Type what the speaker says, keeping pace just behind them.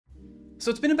So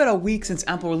it's been about a week since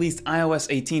Apple released iOS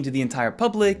 18 to the entire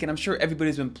public, and I'm sure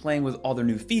everybody's been playing with all their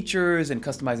new features and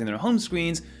customizing their home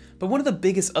screens, but one of the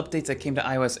biggest updates that came to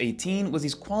iOS 18 was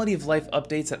these quality of life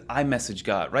updates that iMessage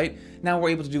got, right? Now we're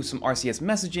able to do some RCS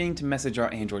messaging to message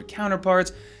our Android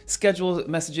counterparts, schedule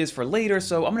messages for later,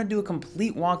 so I'm going to do a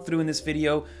complete walkthrough in this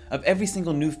video of every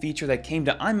single new feature that came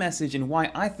to iMessage and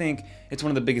why I think it's one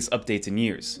of the biggest updates in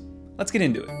years. Let's get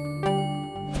into it.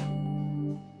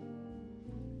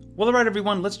 Well, alright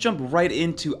everyone, let's jump right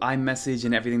into iMessage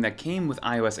and everything that came with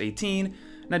iOS 18.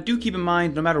 Now do keep in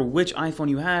mind, no matter which iPhone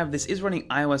you have, this is running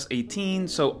iOS 18,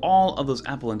 so all of those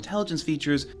Apple Intelligence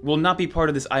features will not be part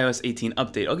of this iOS 18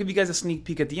 update. I'll give you guys a sneak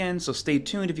peek at the end, so stay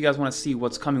tuned if you guys want to see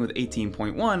what's coming with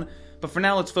 18.1, but for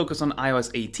now let's focus on iOS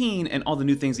 18 and all the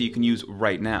new things that you can use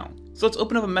right now. So let's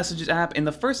open up a Messages app, and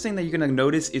the first thing that you're going to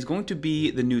notice is going to be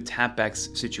the new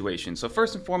Tapbacks situation. So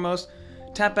first and foremost,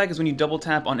 Tapback is when you double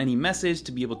tap on any message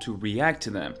to be able to react to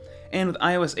them. And with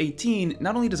iOS 18,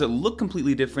 not only does it look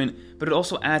completely different, but it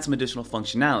also adds some additional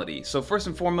functionality. So first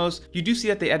and foremost, you do see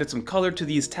that they added some color to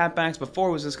these tapbacks. Before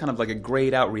it was just kind of like a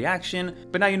grayed out reaction,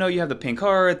 but now you know you have the pink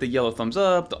heart, the yellow thumbs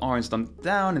up, the orange thumbs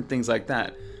down, and things like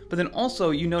that. But then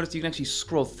also you notice you can actually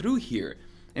scroll through here.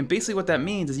 And basically what that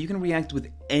means is you can react with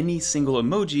any single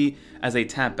emoji as a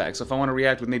tapback. So if I want to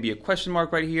react with maybe a question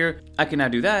mark right here, I can now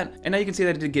do that. And now you can see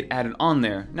that it did get added on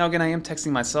there. Now again, I am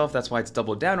texting myself, that's why it's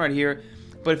doubled down right here.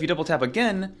 But if you double tap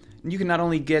again, you can not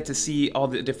only get to see all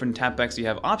the different tapbacks you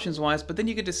have options wise, but then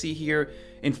you get to see here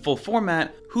in full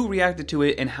format who reacted to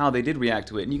it and how they did react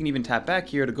to it. And you can even tap back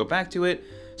here to go back to it.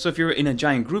 So if you're in a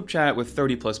giant group chat with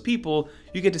 30 plus people,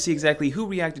 you get to see exactly who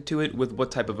reacted to it with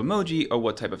what type of emoji or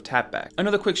what type of tapback.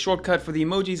 Another quick shortcut for the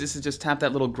emojis is to just tap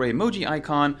that little gray emoji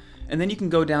icon, and then you can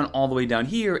go down all the way down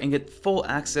here and get full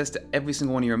access to every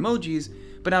single one of your emojis.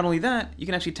 But not only that, you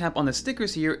can actually tap on the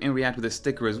stickers here and react with a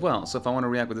sticker as well. So if I want to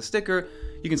react with a sticker,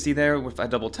 you can see there, if I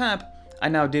double tap, I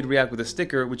now did react with a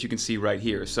sticker, which you can see right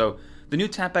here. So the new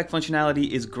tapback functionality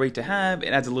is great to have.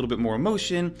 It adds a little bit more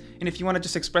emotion. And if you want to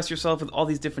just express yourself with all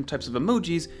these different types of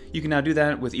emojis, you can now do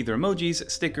that with either emojis,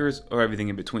 stickers, or everything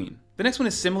in between. The next one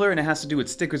is similar and it has to do with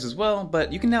stickers as well,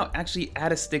 but you can now actually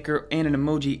add a sticker and an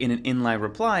emoji in an inline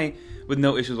reply with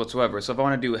no issues whatsoever. So if I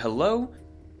want to do hello,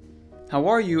 how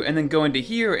are you, and then go into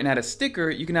here and add a sticker,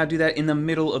 you can now do that in the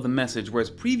middle of the message, whereas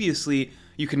previously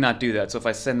you could not do that. So if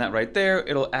I send that right there,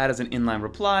 it'll add as an inline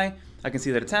reply. I can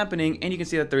see that it's happening, and you can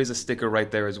see that there is a sticker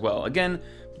right there as well. Again,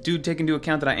 do take into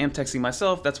account that I am texting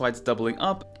myself, that's why it's doubling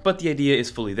up, but the idea is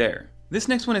fully there. This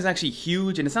next one is actually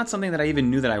huge, and it's not something that I even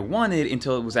knew that I wanted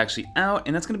until it was actually out,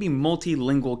 and that's going to be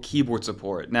multilingual keyboard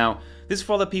support. Now, this is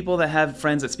for all the people that have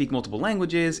friends that speak multiple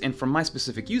languages, and for my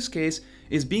specific use case,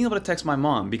 is being able to text my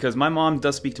mom, because my mom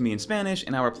does speak to me in Spanish,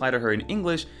 and I reply to her in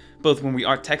English, both when we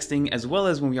are texting as well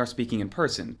as when we are speaking in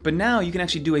person. But now you can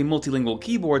actually do a multilingual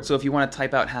keyboard, so if you want to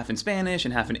type out half in Spanish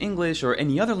and half in English or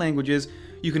any other languages,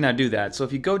 you can now do that. So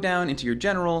if you go down into your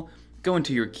general, go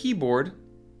into your keyboard,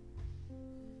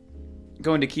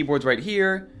 go into keyboards right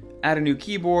here, add a new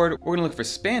keyboard. We're gonna look for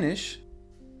Spanish,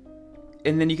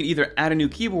 and then you can either add a new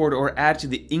keyboard or add to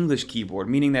the English keyboard,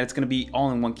 meaning that it's gonna be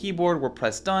all in one keyboard. We'll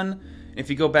press done. If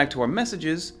you go back to our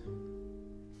messages,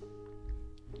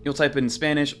 you'll type in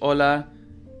Spanish, hola,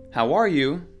 how are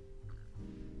you?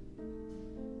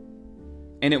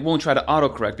 And it won't try to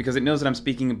autocorrect because it knows that I'm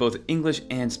speaking in both English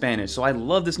and Spanish. So I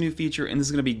love this new feature, and this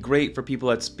is going to be great for people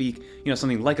that speak,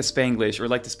 something like a Spanglish or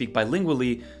like to speak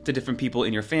bilingually to different people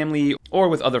in your family or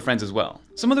with other friends as well.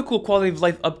 Some other cool quality of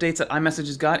life updates that iMessage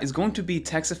has got is going to be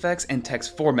text effects and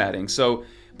text formatting. So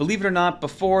believe it or not,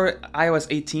 before iOS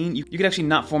 18, you could actually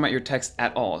not format your text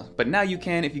at all. But now you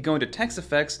can if you go into text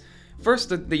effects. First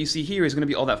that you see here is going to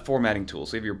be all that formatting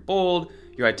tools. So you have your bold,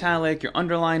 your italic, your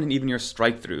underline, and even your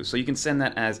strike through. So you can send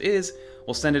that as is.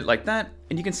 We'll send it like that.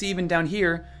 And you can see even down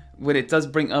here, when it does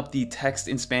bring up the text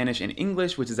in Spanish and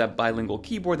English, which is that bilingual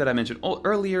keyboard that I mentioned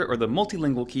earlier, or the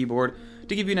multilingual keyboard,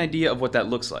 to give you an idea of what that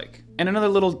looks like. And another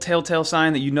little telltale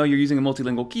sign that you know you're using a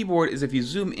multilingual keyboard is if you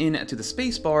zoom in to the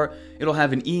spacebar, it'll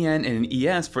have an EN and an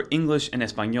ES for English and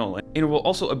Espanol. And it will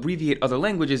also abbreviate other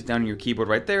languages down on your keyboard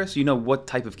right there, so you know what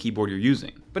type of keyboard you're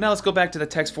using. But now let's go back to the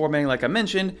text formatting like I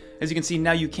mentioned. As you can see,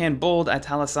 now you can bold,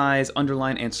 italicize,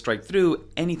 underline, and strike through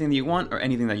anything that you want or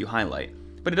anything that you highlight.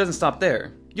 But it doesn't stop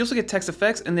there. You also get text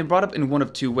effects, and they're brought up in one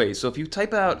of two ways. So if you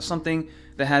type out something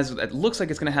that looks like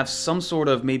it's going to have some sort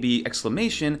of maybe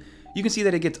exclamation, you can see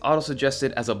that it gets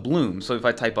auto-suggested as a bloom. So if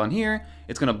I type on here,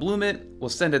 it's going to bloom it, we'll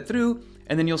send it through,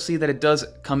 and then you'll see that it does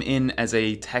come in as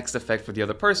a text effect for the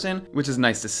other person, which is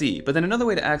nice to see. But then another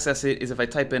way to access it is if I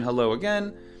type in hello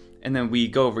again, and then we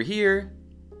go over here,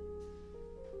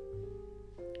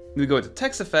 we go to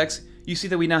text effects, you see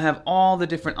that we now have all the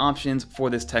different options for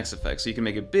this text effect. So you can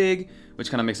make it big, which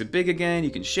kind of makes it big again. You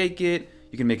can shake it,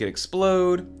 you can make it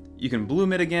explode, you can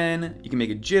bloom it again, you can make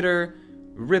it jitter,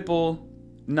 ripple,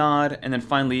 nod, and then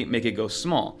finally make it go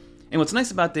small. And what's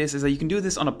nice about this is that you can do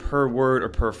this on a per word or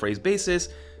per phrase basis.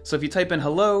 So if you type in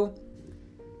hello,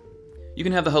 you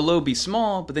can have the hello be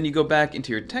small, but then you go back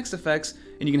into your text effects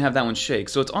and you can have that one shake.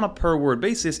 So it's on a per word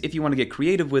basis if you want to get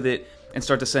creative with it and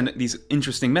start to send these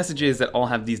interesting messages that all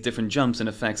have these different jumps and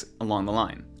effects along the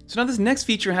line. So now this next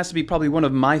feature has to be probably one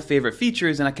of my favorite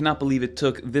features, and I cannot believe it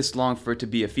took this long for it to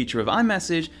be a feature of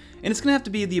iMessage, and it's going to have to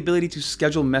be the ability to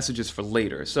schedule messages for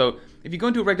later. So if you go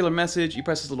into a regular message, you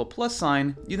press this little plus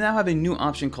sign, you now have a new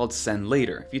option called Send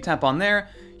Later. If you tap on there,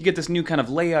 you get this new kind of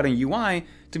layout and UI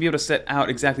to be able to set out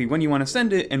exactly when you want to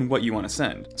send it and what you want to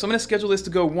send. So I'm going to schedule this to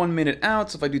go 1 minute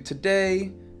out. So if I do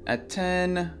today at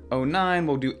 10:09,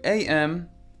 we'll do AM,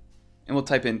 and we'll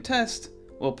type in test,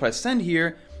 we'll press send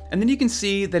here, and then you can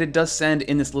see that it does send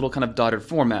in this little kind of dotted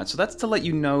format. So that's to let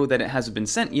you know that it hasn't been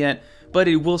sent yet, but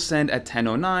it will send at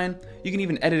 10:09. You can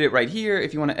even edit it right here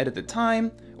if you want to edit the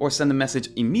time, or send the message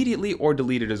immediately, or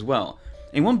delete it as well.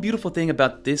 And one beautiful thing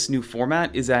about this new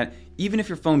format is that even if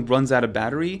your phone runs out of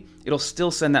battery, it'll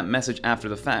still send that message after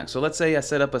the fact. So let's say I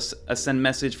set up a send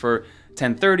message for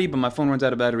 10:30, but my phone runs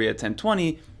out of battery at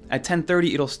 10:20. At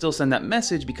 10:30, it'll still send that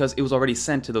message because it was already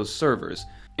sent to those servers.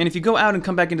 And if you go out and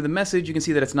come back into the message, you can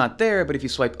see that it's not there, but if you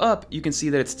swipe up, you can see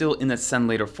that it's still in that send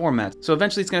later format. So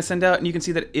eventually it's going to send out, and you can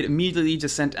see that it immediately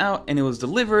just sent out and it was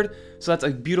delivered. So that's a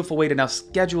beautiful way to now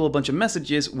schedule a bunch of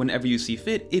messages whenever you see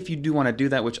fit, if you do want to do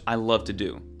that, which I love to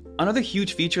do. Another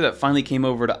huge feature that finally came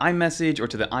over to iMessage or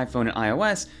to the iPhone and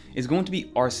iOS is going to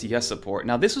be RCS support.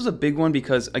 Now this was a big one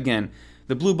because, again,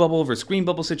 the blue bubble versus green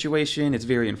bubble situation, it's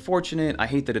very unfortunate. I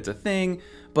hate that it's a thing,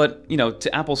 but you know,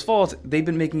 to Apple's fault, they've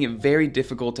been making it very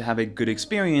difficult to have a good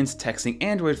experience texting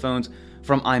Android phones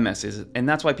from iMessage. And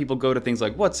that's why people go to things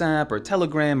like WhatsApp or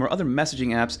Telegram or other messaging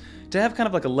apps to have kind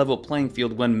of like a level playing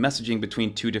field when messaging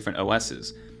between two different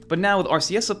OSs. But now with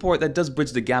RCS support, that does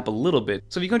bridge the gap a little bit.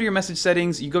 So if you go to your message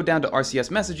settings, you go down to RCS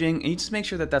Messaging, and you just make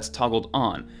sure that that's toggled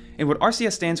on. And what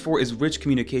RCS stands for is Rich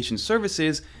Communication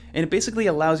Services, and it basically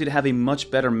allows you to have a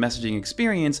much better messaging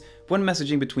experience when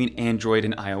messaging between Android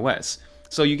and iOS.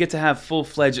 So you get to have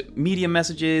full-fledged media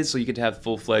messages, so you get to have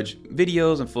full-fledged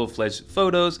videos and full-fledged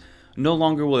photos. No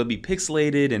longer will it be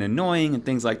pixelated and annoying and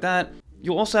things like that.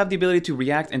 You'll also have the ability to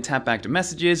react and tap back to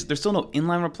messages. There's still no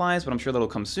inline replies, but I'm sure that'll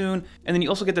come soon. And then you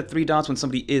also get the 3 dots when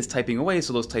somebody is typing away,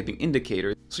 so those typing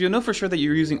indicators. So you'll know for sure that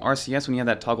you're using RCS when you have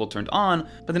that toggle turned on,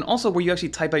 but then also where you actually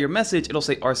type out your message, it'll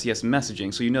say RCS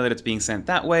Messaging, so you know that it's being sent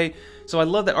that way. So I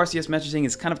love that RCS Messaging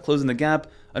is kind of closing the gap.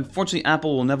 Unfortunately,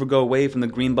 Apple will never go away from the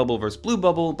green bubble versus blue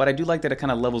bubble, but I do like that it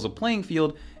kind of levels a playing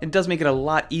field. It does make it a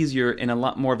lot easier and a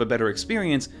lot more of a better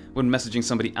experience when messaging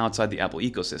somebody outside the Apple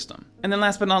ecosystem. And then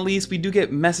last but not least, we do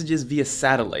get messages via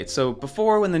satellite. So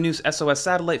before, when the new SOS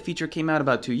satellite feature came out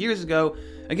about 2 years ago,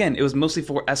 again, it was mostly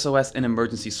for SOS and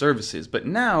emergency services, but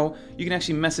now you can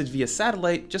actually message via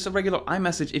satellite, just a regular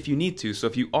iMessage if you need to. So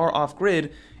if you are off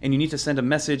grid and you need to send a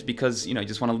message because you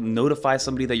just want to notify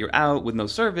somebody that you're out with no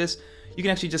service, you can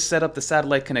actually just set up the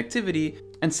satellite connectivity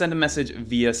and send a message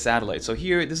via satellite. So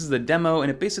here, this is the demo,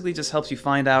 and it basically just helps you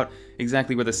find out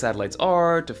exactly where the satellites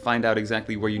are, to find out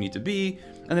exactly where you need to be,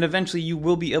 and then eventually you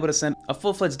will be able to send a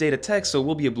full-fledged data text, so it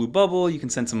will be a blue bubble, you can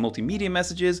send some multimedia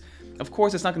messages. Of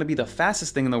course, it's not going to be the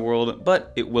fastest thing in the world,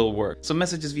 but it will work. So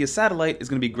messages via satellite is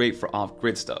going to be great for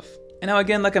off-grid stuff. And now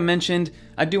again, like I mentioned,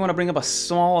 I do want to bring up a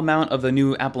small amount of the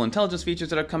new Apple Intelligence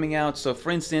features that are coming out. So for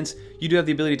instance, you do have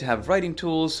the ability to have writing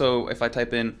tools. So if I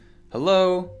type in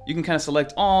hello, you can kind of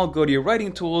select all, go to your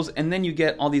writing tools, and then you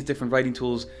get all these different writing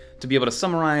tools to be able to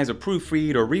summarize or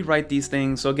proofread or rewrite these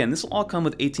things. So again, this will all come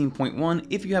with 18.1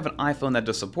 if you have an iPhone that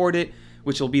does support it,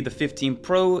 which will be the 15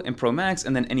 Pro and Pro Max,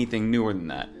 and then anything newer than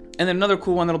that. And then another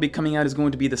cool one that'll be coming out is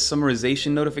going to be the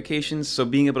summarization notifications. So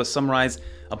being able to summarize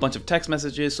a bunch of text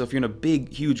messages. So if you're in a big,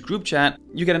 huge group chat,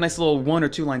 you get a nice little 1 or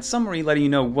 2 line summary letting you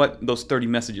know what those 30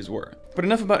 messages were. But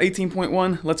enough about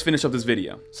 18.1, let's finish up this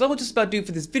video. So that will just about do it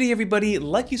for this video, everybody.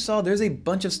 Like you saw, there's a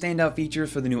bunch of standout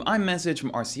features for the new iMessage,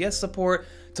 from RCS support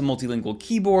to multilingual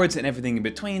keyboards and everything in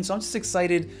between. So I'm just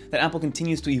excited that Apple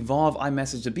continues to evolve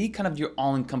iMessage to be kind of your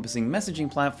all-encompassing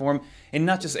messaging platform and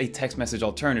not just a text message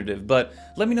alternative. But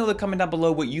let me know in the comment down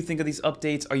below what you think of these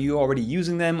updates. Are you already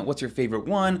using them? What's your favorite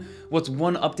one? What's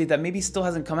one update that maybe still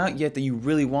hasn't come out yet that you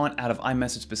really want out of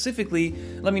iMessage specifically?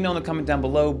 Let me know in the comment down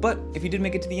below. But if you did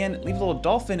make it to the end, leave a little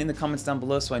dolphin in the comments down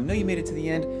below so I know you made it to the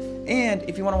end. And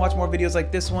if you want to watch more videos like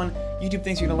this one, YouTube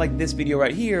thinks you're gonna like this video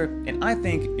right here, and I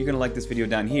think you're gonna like this video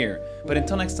down here. But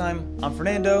until next time, I'm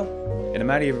Fernando, and I'm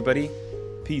out of here, everybody.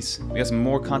 Peace. We got some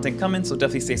more content coming, so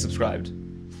definitely stay subscribed.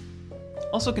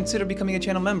 Also consider becoming a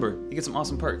channel member. You get some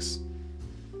awesome perks.